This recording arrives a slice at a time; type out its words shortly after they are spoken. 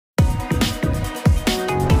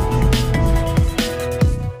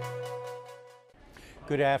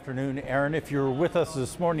Good afternoon, Aaron. If you were with us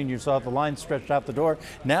this morning, you saw the line stretched out the door.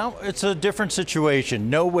 Now it's a different situation.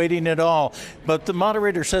 No waiting at all. But the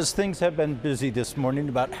moderator says things have been busy this morning.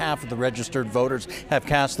 About half of the registered voters have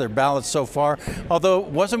cast their ballots so far. Although it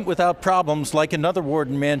wasn't without problems. Like another ward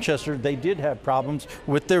in Manchester, they did have problems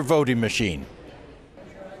with their voting machine.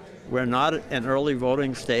 We're not an early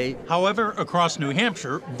voting state. However, across New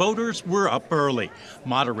Hampshire, voters were up early.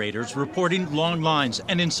 Moderators reporting long lines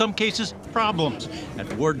and in some cases problems. At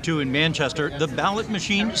Ward 2 in Manchester, the ballot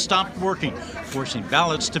machine stopped working, forcing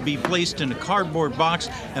ballots to be placed in a cardboard box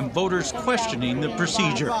and voters questioning the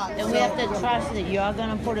procedure. And we have to trust that you're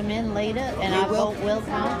going to put them in later and our vote will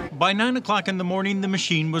count. By 9 o'clock in the morning, the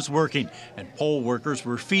machine was working and poll workers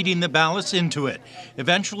were feeding the ballots into it,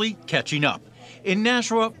 eventually catching up. In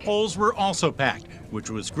Nashua, polls were also packed, which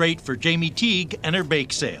was great for Jamie Teague and her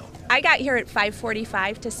bake sale. I got here at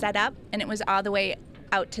 5:45 to set up, and it was all the way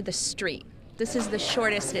out to the street. This is the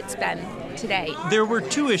shortest it's been today. There were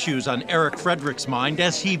two issues on Eric Frederick's mind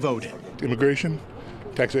as he voted. Immigration,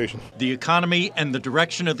 taxation. The economy and the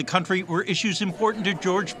direction of the country were issues important to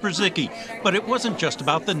George Brzezicki, but it wasn't just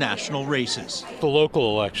about the national races. The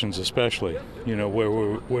local elections especially, you know, where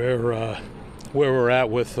we're at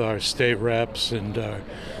with our state reps and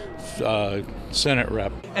Senate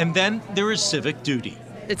rep. And then there is civic duty.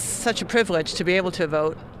 It's such a privilege to be able to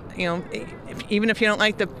vote. You know, even if you don't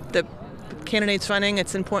like the candidates running,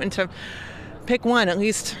 it's important to pick one at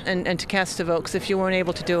least and to cast a vote, because if you weren't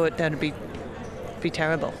able to do it, that'd be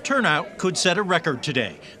terrible. Turnout could set a record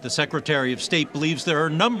today. The Secretary of State believes there are a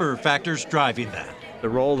number of factors driving that. The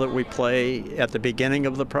role that we play at the beginning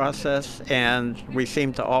of the process, and we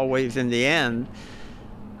seem to always, in the end,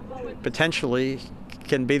 potentially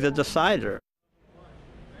can be the decider.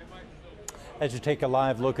 As you take a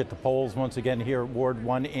live look at the polls once again here at Ward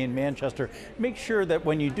 1 in Manchester, make sure that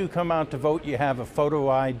when you do come out to vote, you have a photo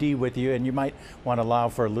ID with you, and you might want to allow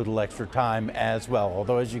for a little extra time as well.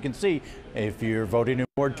 Although, as you can see, if you're voting in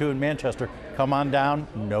Ward 2 in Manchester, come on down,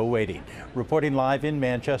 no waiting. Reporting live in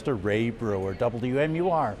Manchester, Ray Brewer,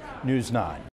 WMUR News 9.